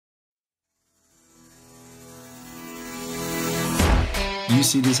you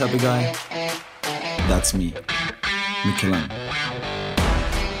see this happy guy? That's me, Michelan.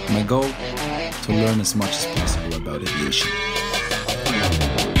 My goal? To learn as much as possible about aviation.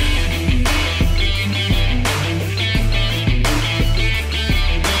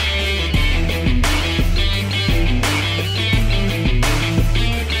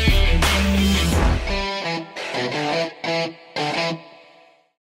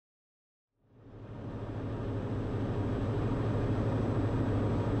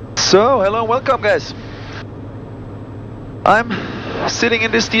 So, hello and welcome guys. I'm sitting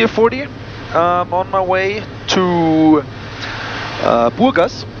in this DA40 on my way to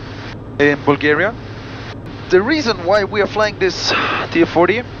Burgas in Bulgaria. The reason why we are flying this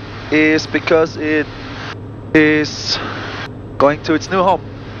DA40 is because it is going to its new home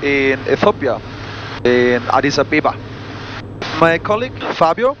in Ethiopia, in Addis Ababa. My colleague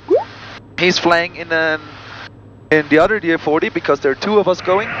Fabio, he's flying in the other DA40 because there are two of us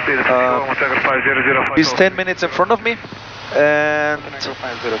going. He's 10 minutes in front of me, and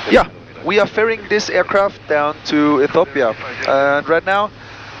yeah, we are ferrying this aircraft down to Ethiopia. And right now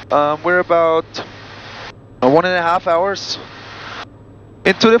we're about 1.5 hours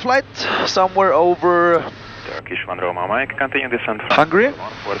into the flight, somewhere over Hungary.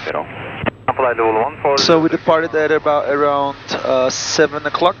 So we departed at about around 7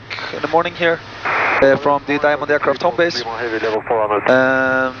 o'clock in the morning here from the Diamond Aircraft home base.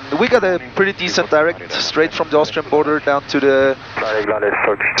 We got a pretty decent direct straight from the Austrian border down to the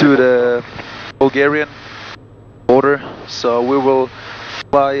Bulgarian border. So we will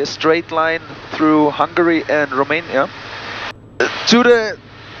fly a straight line through Hungary and Romania. To the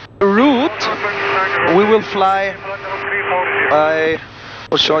route we will fly, I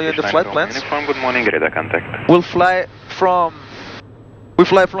will show you in the flight plans. We'll fly from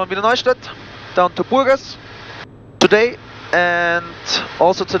Wiener Neustadt down to Burgas today, and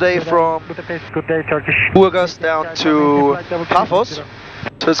also today from Burgas down to Paphos.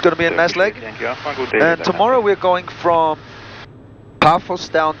 So it's going to be a nice leg. And tomorrow we're going from Paphos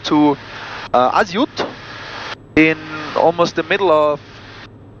down to Asyut, in almost the middle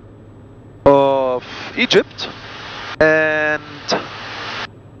of Egypt, and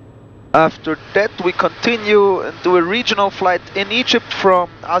after that we continue and do a regional flight in Egypt from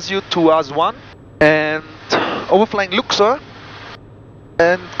Asyut to Aswan, and overflying Luxor,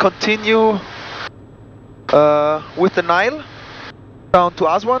 and continue with the Nile down to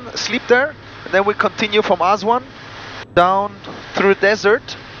Aswan, sleep there, and then we continue from Aswan down through the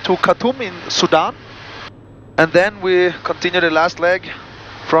desert to Khartoum in Sudan, and then we continue the last leg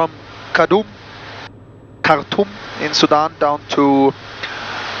from Khartoum in Sudan down to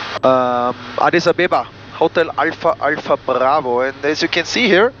Addis Ababa, Hotel Alpha Bravo. And as you can see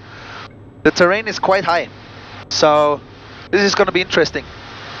here, the terrain is quite high, so this is going to be interesting.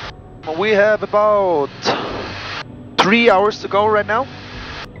 We have about 3 hours to go right now.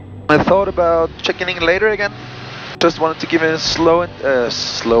 I thought about checking in later again. Just wanted to give a small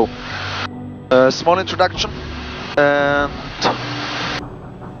introduction, and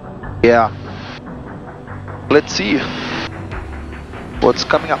yeah, let's see what's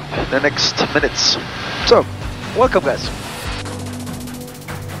coming up in the next minutes. So, welcome guys.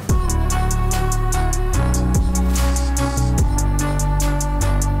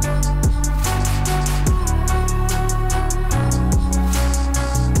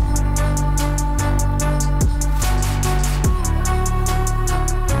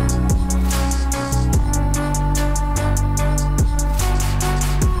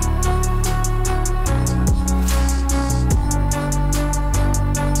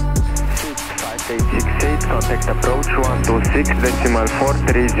 Contact approach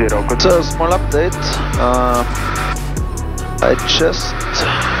 126.430. So, small update. I just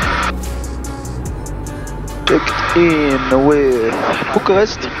checked in with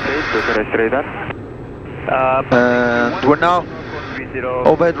Bucharest, and we're now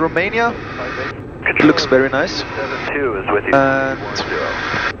over at Romania. It looks very nice, and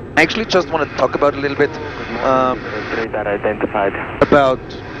I actually just want to talk about a little bit about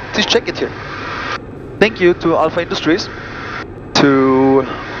this jacket here. Thank you to Alpha Industries.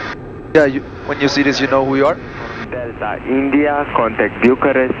 When you see this, you know who you are. Delta India, contact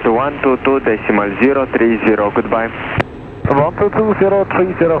Bucharest 122.030. Goodbye.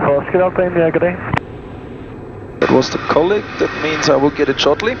 122.030 first. Delta India, good day. That was the colleague. That means I will get it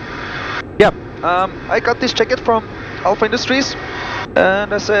shortly. Yeah, I got this jacket from Alpha Industries,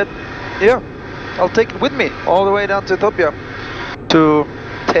 and I said, yeah, I'll take it with me all the way down to Ethiopia to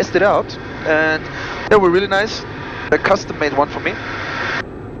test it out. And they were really nice. They custom made one for me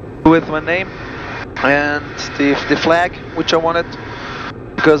with my name and the flag which I wanted.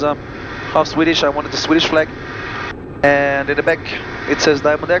 because I'm half Swedish, I wanted the Swedish flag. And in the back it says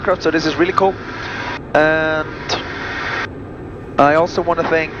Diamond Aircraft, so this is really cool. And I also want to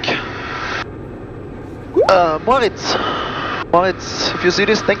thank Moritz. Moritz, if you see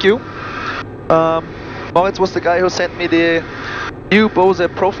this, thank you. Moritz was the guy who sent me the new Bose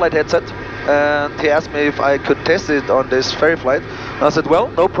ProFlight headset, and he asked me if I could test it on this ferry flight. And I said, well,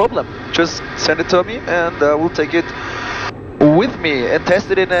 no problem, just send it to me and I will take it with me and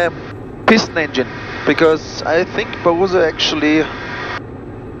test it in a piston engine, because I think Bose actually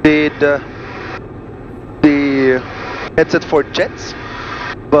did the headset for jets,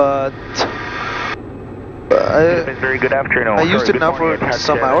 but very good afternoon. I used it now for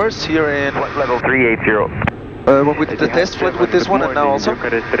some hours here in level 380. when we did the test flight with this one, and now also.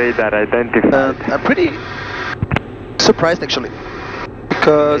 I'm pretty surprised actually,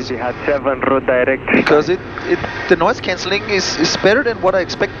 because the noise cancelling is better than what I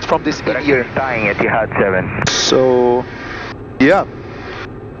expect from this in-ear. So yeah,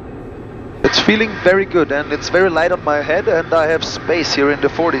 it's feeling very good, and it's very light on my head, and I have space here in the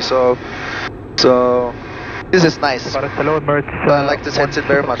 40, so this is nice. I like this headset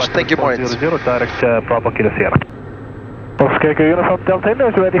very much. Thank you, Moritz. Oscar Echo Uniform Delta India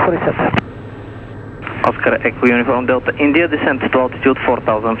is ready for descent. Oscar Echo Uniform Delta India, descent to altitude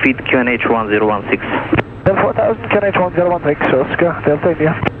 4,000 feet, QNH 1016. Then 4,000, QNH 1016, Oscar Delta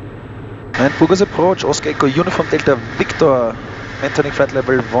India. And Bugha's approach, Oscar Echo Uniform Delta Victor, maintaining flight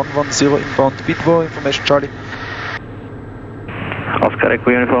level 110 inbound, Bitvo, information Charlie. Oscar Echo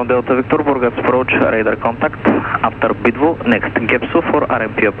Uniform Delta Victor, Burgas approach, radar contact. After Bitvo, next Gepsu for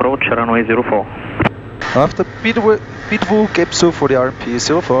RMP approach, runway 04. After Bitvo Gepsu for the RMP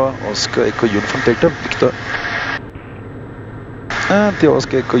 04, Oscar Echo Uniform Delta Victor. And the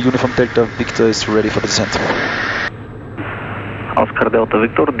Oscar Echo Uniform Delta Victor is ready for descent. Oscar Delta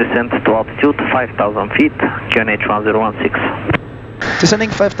Victor, descent to altitude 5,000 feet, QNH 1016.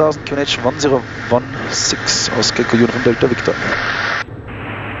 Descending 5,000, QNH 1016, Oscar Echo Uniform Delta Victor.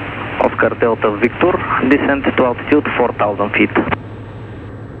 Oscar Delta Victor, descent to altitude 4,000 feet.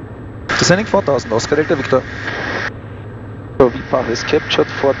 Descending 4,000, Oscar Delta Victor. So VPAF is captured,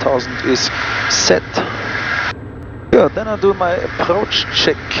 4,000 is set. Good, then I'll do my approach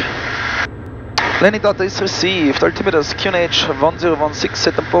check. Landing data is received, altimeters QNH 1016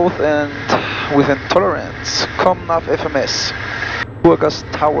 set them both and within tolerance. ComNav FMS. Burgas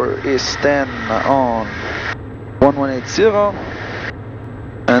Tower is then on 1180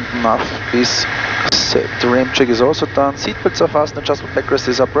 and nav is set. The RAM check is also done, seatbelts are fastened, adjustment backrest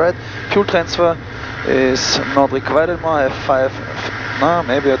is upright, fuel transfer is not required anymore. I have 5,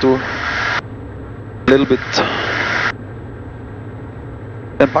 maybe I do a little bit.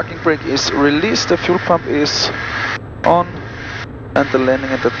 Then parking brake is released, the fuel pump is on, and the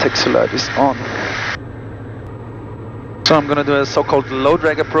landing and the taxi light is on. So I'm gonna do a so-called low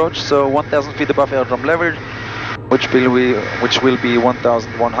drag approach, so 1,000 feet above aerodrome level, which will be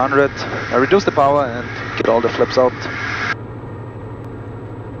 1,100. I reduce the power and get all the flaps out.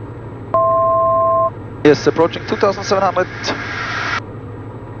 Yes, approaching 2,700.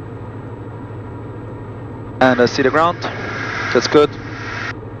 And I see the ground. That's good.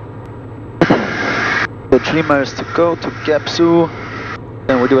 So 3 miles to go to Gapsu.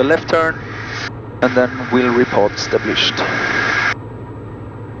 Then we do a left turn. And then we'll report established.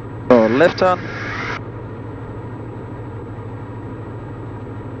 So left turn.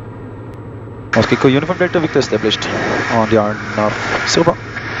 Oscar Echo Uniform Delta Victor established on the RNAV 04.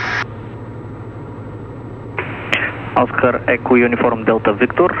 Oscar Echo Uniform Delta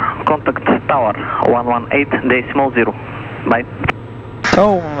Victor, contact tower 118.0. Bye.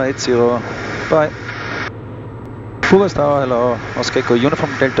 Tower 80. Bye. Burgas Tower, hello. Oscar Echo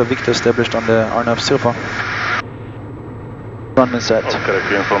Uniform Delta Victor established on the RNAV 04. Runway set. Oscar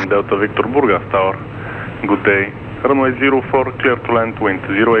Echo Uniform Delta Victor, Burgas Tower. Good day. Runway 04, clear to land, wind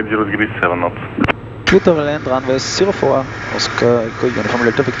 080 degrees 7 knots. Clear to land, runway 04, Oscar Echo Uniform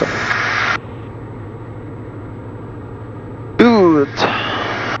Delta Victor. Good.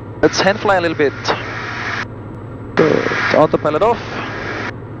 Let's hand fly a little bit. Good. Autopilot off.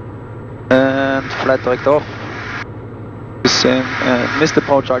 And flight direct off. The same, and missed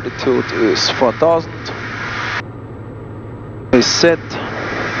approach altitude is 4,000. Is set.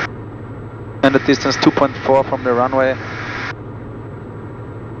 And the distance 2.4 from the runway.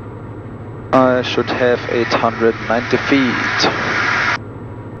 I should have 890 feet.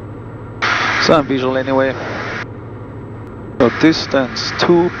 So I'm visual anyway. So distance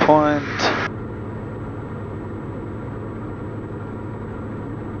 2.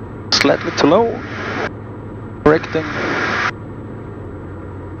 Slightly too low. Correcting.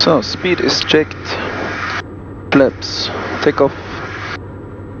 So, speed is checked. Flaps, takeoff,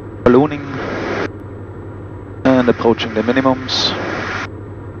 ballooning, and approaching the minimums.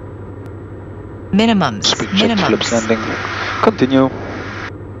 Minimums. Speed check, flaps landing. Continue.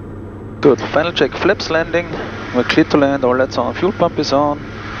 Good. Final check, flaps landing. We're clear to land, all that's on. Fuel pump is on.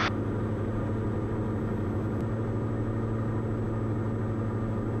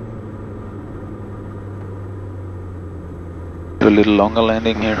 A little longer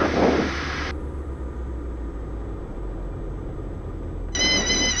landing here.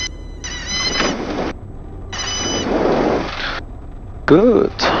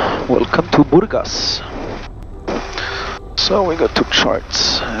 Good. Welcome to Burgas. So we got two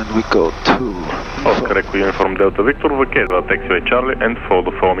charts and we go to Oscar Echo Uniform Delta Victor, vacate taxiway Charlie and follow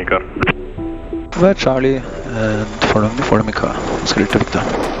the follow me car. Where Charlie and following the follow me car. Oscar Delta Victor.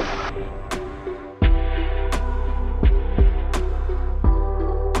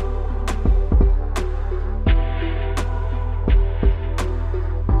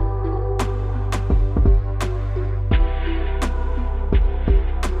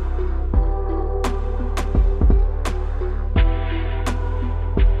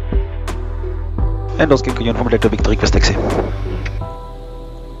 And Oscar Echo Uniform Delta Victor, request taxi.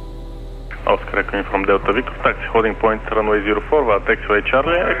 Oscar Echo Uniform Delta Victor, taxi holding point runway 04 via taxiway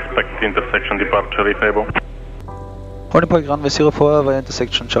Charlie, expect intersection departure if able. Holding point runway 04 via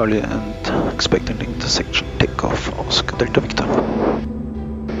intersection Charlie and expecting the intersection takeoff, Oscar Delta Victor.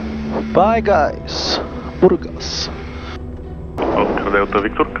 Bye guys, Burgas. Oscar Delta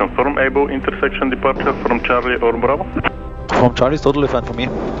Victor, confirm able intersection departure from Charlie or Bravo? From Charlie is totally fine for me.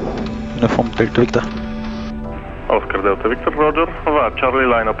 Uniform Delta Victor. Oscar Delta Victor, roger. Via Charlie,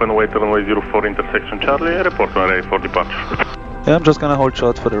 line up and wait runway 04 intersection Charlie, report when ready for departure. Yeah, I'm just gonna hold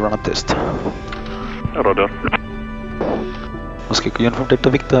short for the run-up test. Roger. Oscar Echo Uniform Delta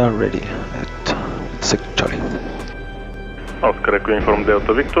Victor, ready at intersection Charlie. Oscar Echo Uniform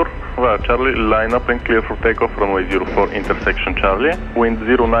Delta Victor, via Charlie, line up and clear for takeoff runway 04 intersection Charlie, wind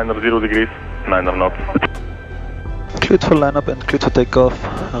 090 degrees, 9 knots. Cleared for lineup and cleared for takeoff,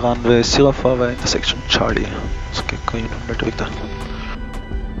 runway 04 via intersection Charlie. Oscar Echo Uniform Delta Victor.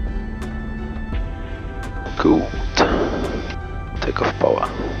 Good. Takeoff power.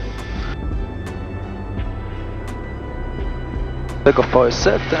 Takeoff power is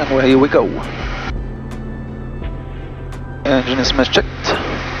set and here we go. Engine is mesh checked.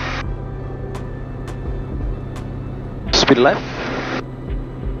 Speed left.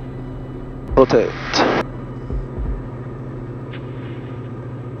 Rotate.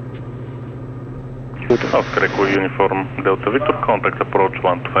 Oscar Echo Uniform Delta Victor, contact approach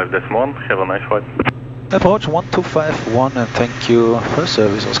 125.1, have a nice flight. Approach 1251 and thank you for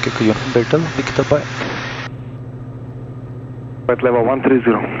service, Oscar Echo Uniform Delta Victor, bye. Flight level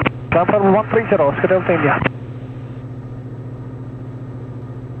 130. Platform 130, Oscar Delta India.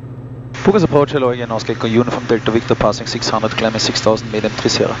 Burgas approach, hello again, Oscar Echo Uniform Delta Victor, passing 600, climbing 6000, medium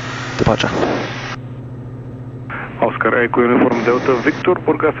 30, departure. Oscar Echo Uniform Delta Victor,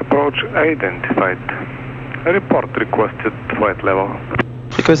 Burgas approach identified. Report requested flight level.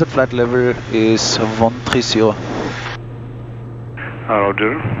 Requested flight level is 130.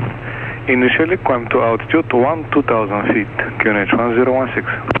 Roger. Initially climb to altitude 2000 feet, QNH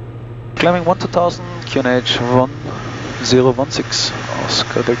 1016. Climbing 2000, QNH 1016,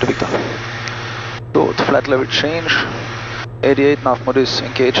 Oscar Delta Victor. Good, flight level change. 88 nav mode is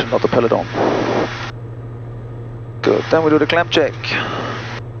engaged and autopilot on. Good, then we do the clamp check.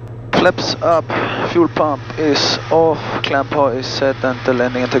 Flaps up, fuel pump is off, clamp power is set and the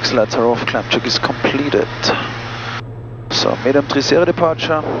landing and taxi lights are off, clamp check is completed. So, medium 30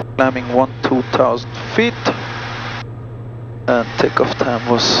 departure, climbing 2000 feet. And takeoff time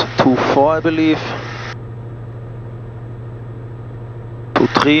was 2.4 I believe.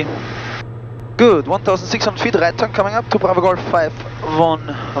 2.3. Good, 1600 feet, right turn coming up to Bravo Golf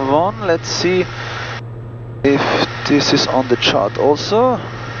 511. Let's see if this is on the chart also.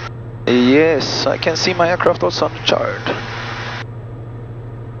 Yes, I can see my aircraft also on the chart.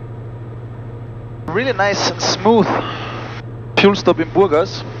 Really nice and smooth fuel stop in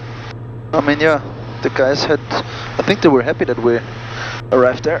Burgas. I mean, yeah, the guys had, I think they were happy that we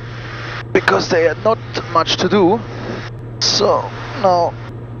arrived there because they had not much to do. So now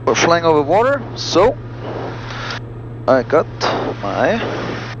we're flying over water, so I got my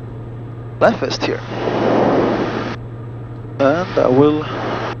life vest here. And I will...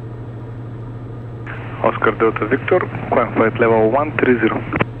 Oscar Delta Victor, climb flight level 130.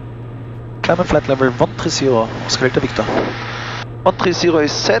 Climb flight level 130, Oscar Delta Victor. 130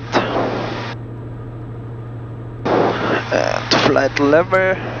 is set. And Flight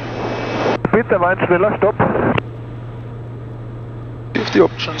level. Bitte, Weinschwiller, stopp. 50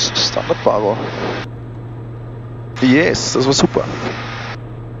 options, Standard Power. Yes, das war super.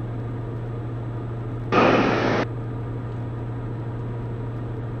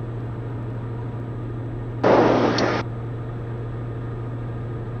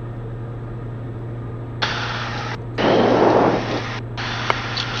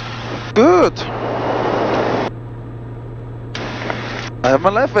 Good. I have my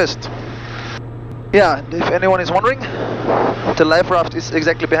life vest. Yeah, and if anyone is wondering, the life raft is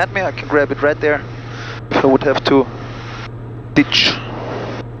exactly behind me. I can grab it right there if I would have to ditch.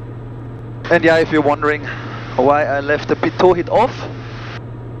 And yeah, if you're wondering why I left the pitot heat off,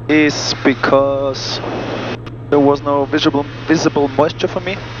 is because there was no visible moisture for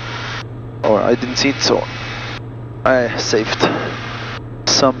me, or I didn't see it, so I saved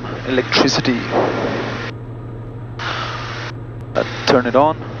some electricity. I turn it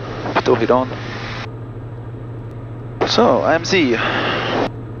on, pitot heat on. So, IMC.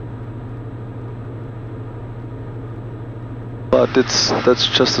 But that's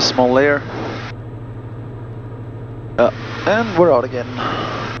just a small layer. And we're out again.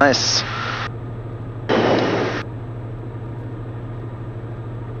 Nice.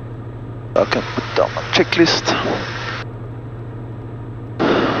 I can put down my checklist.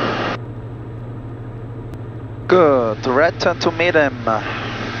 Good. Return to Medem.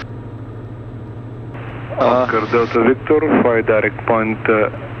 Oscar Delta Victor, fly direct point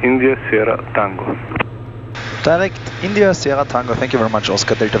India Sierra Tango. Direct India Sierra Tango. Thank you very much,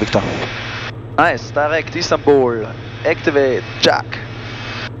 Oscar Delta Victor. Nice. Direct Istanbul. Activate jack.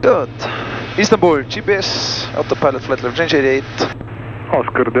 Good. Istanbul. GPS. Autopilot flight level change 88.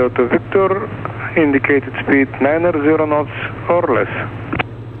 Oscar Delta Victor, indicated speed 90 knots or less.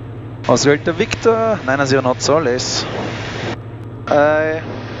 Oscar Delta Victor, 90 knots or less. I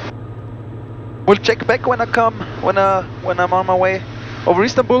will check back when I come, when I'm on my way over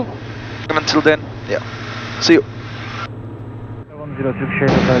Istanbul. And until then, yeah. See you.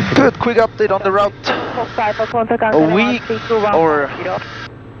 Good, quick update on the route.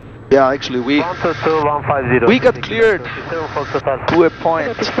 We got cleared to a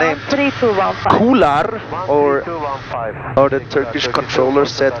point named Kular, or the Turkish controller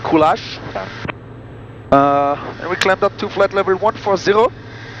said Kulash. And we climbed up to flight level 140.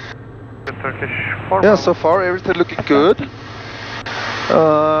 Yeah, so far everything looking good.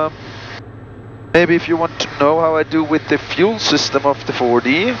 Maybe if you want to know how I do with the fuel system of the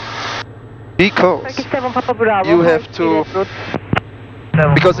 4D, because you have to,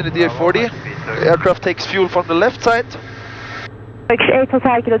 because in the DA40, the aircraft takes fuel from the left side,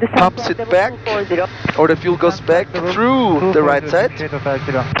 pumps it back, or the fuel goes back through the right side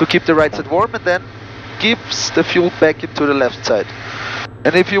to keep the right side warm, and then gives the fuel back into the left side.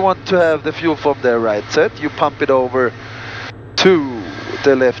 And if you want to have the fuel from the right side, you pump it over to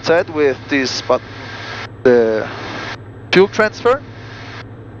the left side with this button, the fuel transfer.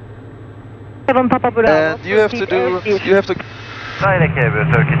 And you have to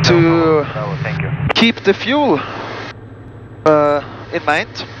keep the fuel in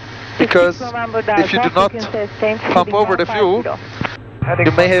mind, because if you do not pump over the fuel,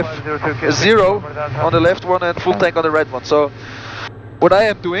 you may have a 0 on the left one and full tank on the right one. So what I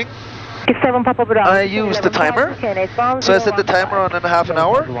am doing, I use the timer, so I set the timer on in half an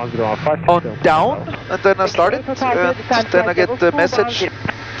hour, on down, and then I start it, and then I get the message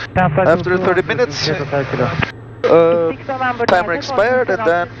after 30 minutes, timer expired, and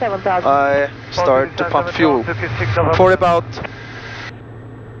then I start to pump fuel for about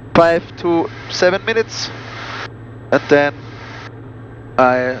 5 to 7 minutes, and then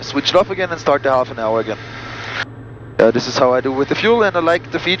I switch it off again and start the half an hour again. This is how I do with the fuel, and I like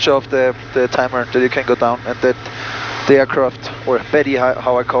the feature of the timer that you can go down, and that the aircraft, or Betty,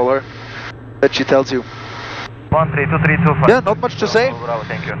 how I call her, that she tells you. 132325. Yeah, not much to say. Bravo,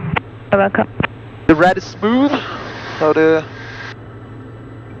 thank you. The ride is smooth, how the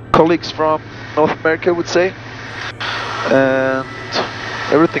colleagues from North America would say, and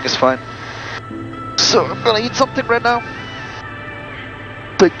everything is fine. So I'm gonna eat something right now.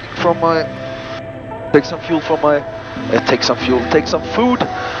 Take some fuel from my, take some food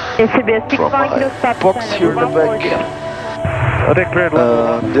from my box here in the back.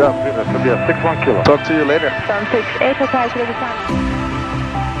 Yeah, talk to you later.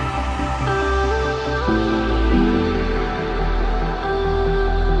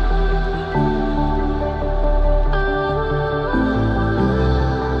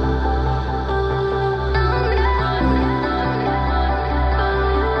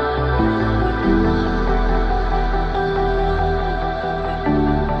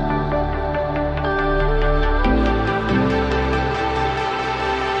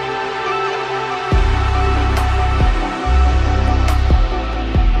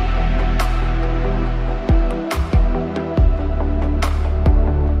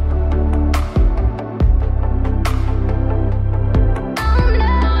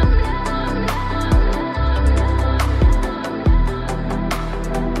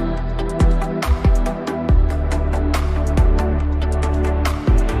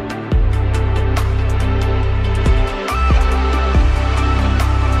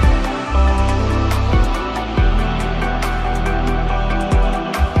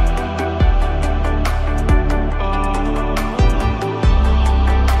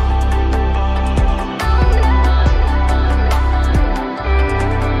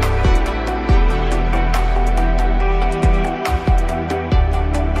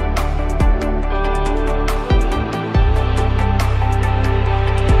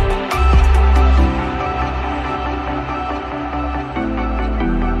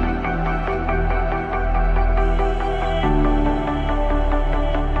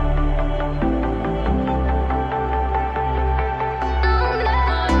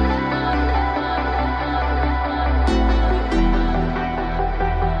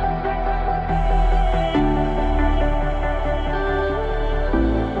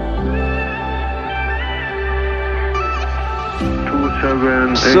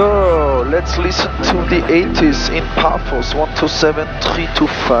 So, let's listen to the 80s in Paphos,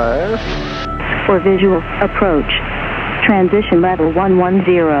 127325. For visual approach, transition level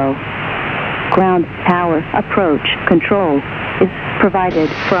 110. Ground power approach control is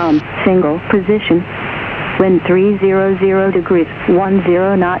provided from single position. Wind 300 degrees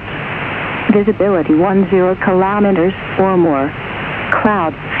 10 knots. Visibility 10 kilometers or more.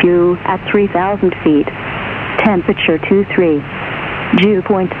 Cloud few at 3,000 feet. Temperature 23. Dew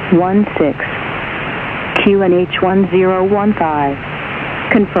point 16. QNH 1015.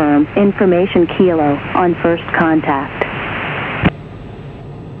 Confirm information Kilo on first contact.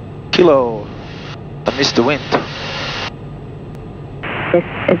 Kilo. I missed the wind. This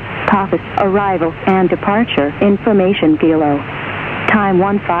is Paphos arrival and departure information Kilo. Time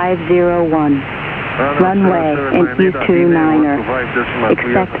 1501. Runway in E29er.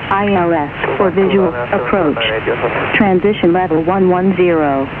 Expect ILS for visual approach. Transition level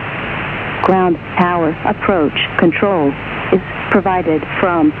 110. Ground power approach control is provided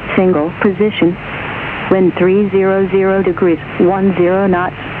from single position. Wind 300 degrees 10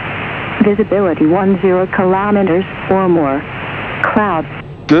 knots. Visibility 10 kilometers or more. Cloud.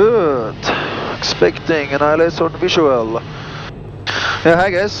 Good. Expecting an ILS on visual. Yeah, hi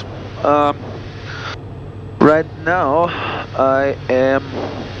guys. Right now I am,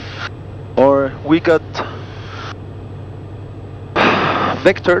 or we got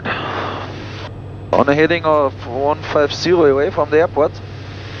vectored on a heading of 150 away from the airport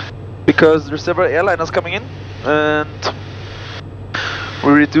because there's several airliners coming in and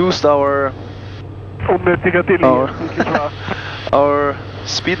we reduced our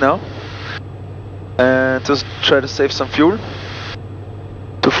speed now and just try to save some fuel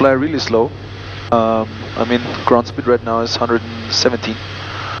to fly really slow. I mean, ground speed right now is 117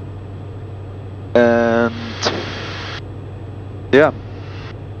 and yeah,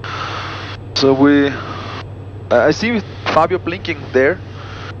 so I see Fabio blinking there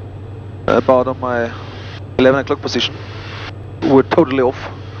about on my 11 o'clock position. We're totally off.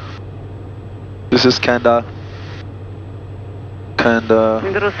 This is kinda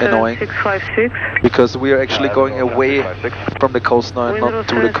annoying because we are actually going away from the coast now and not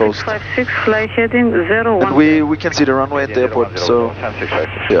to the coast. And we can see the runway at the airport, so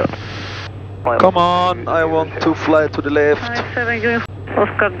yeah. Come on, I want to fly to the left.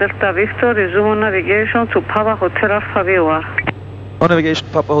 Oscar Delta Victor, resume on navigation to Papa Hotel Alpha VOR. On navigation,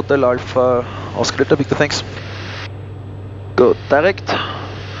 Papa Hotel Alpha, Oscar Delta Victor, thanks. Good, direct,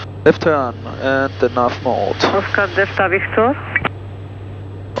 left turn, and the nav mode. Oscar Delta Victor.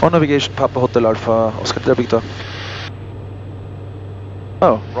 On navigation, Papa Hotel Alpha, Oscar Delta Victor.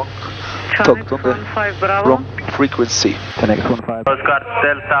 Oh, wrong. Talked on the wrong frequency. Oscar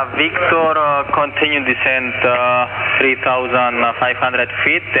Delta Victor, continue descent 3,500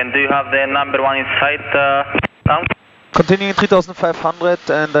 feet. And do you have the number one in sight now? Continuing 3,500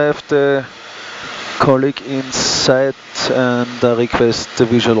 and I have the colleague in sight and I request the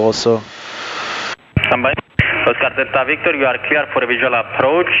visual also. Standby. Oscar Delta Victor, you are clear for a visual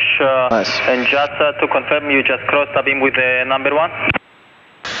approach. Nice. And just to confirm, you just crossed the beam with the number one?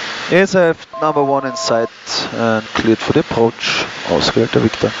 Yes, I have number one in sight and cleared for the approach. Oscar Delta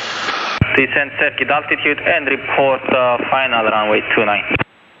Victor. Descend circuit altitude and report final runway 29.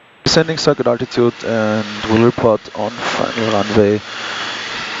 Descending circuit altitude and will report on final runway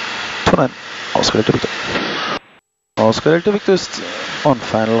 29. Oscar Delta Victor. Oscar Delta Victor is on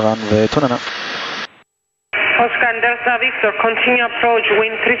final runway 29. Oscar Delta Victor, continue approach,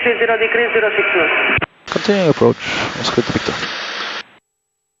 wind 330 degrees 06 knots. Continuing approach, Oscar Delta Victor.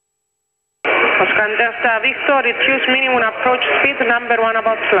 Oscar Delta Victor, reduce minimum approach speed, number one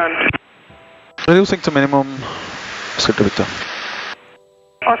about to land. Reducing to minimum, Oscar Delta Victor.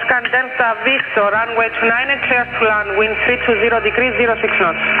 Oscar Delta Victor, runway 29, clear to land, wind 320 degrees 06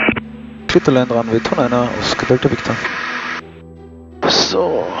 knots. Clear to land, runway 29, Oscar Delta Victor.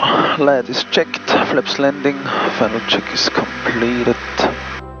 So, light is checked, flaps landing, final check is completed.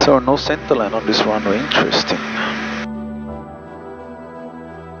 So no center line on this runway, interesting.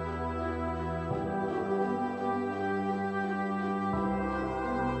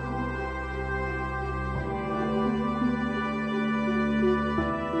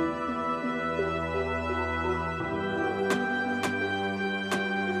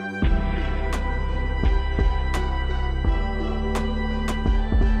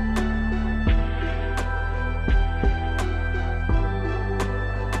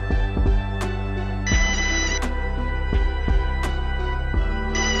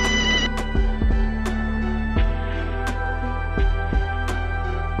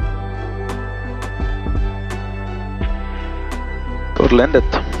 landed.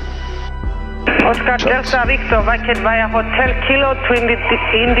 Oscar Delta Victor, vacate via Hotel Kilo to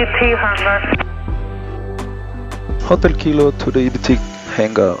IDT hangar. Hotel Kilo to the EDT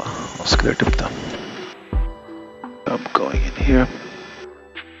hangar. Oscar Delta. I'm going in here.